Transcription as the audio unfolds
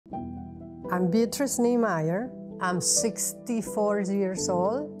I'm Beatriz Ilene. I'm 64 years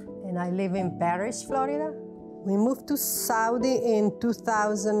old, and I live in Paris, Florida. We moved to Saudi in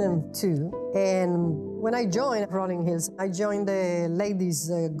 2002, and when I joined Rolling Hills, I joined the Ladies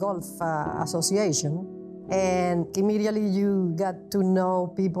Golf Association, and immediately you got to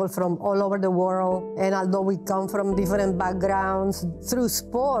know people from all over the world, and although we come from different backgrounds, through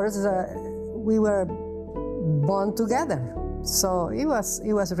sports, we were born together. So it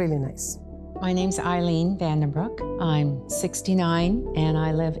was really nice. My name's Eileen Vandenbroek. I'm 69 and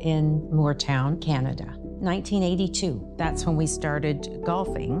I live in Moortown, Canada. 1982, that's when we started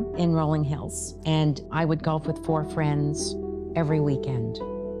golfing in Rolling Hills. And I would golf with 4 friends every weekend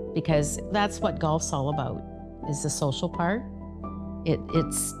because that's what golf's all about, is the social part.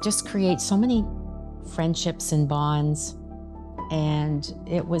 It's just creates so many friendships and bonds, and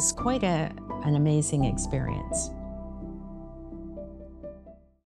it was quite an amazing experience.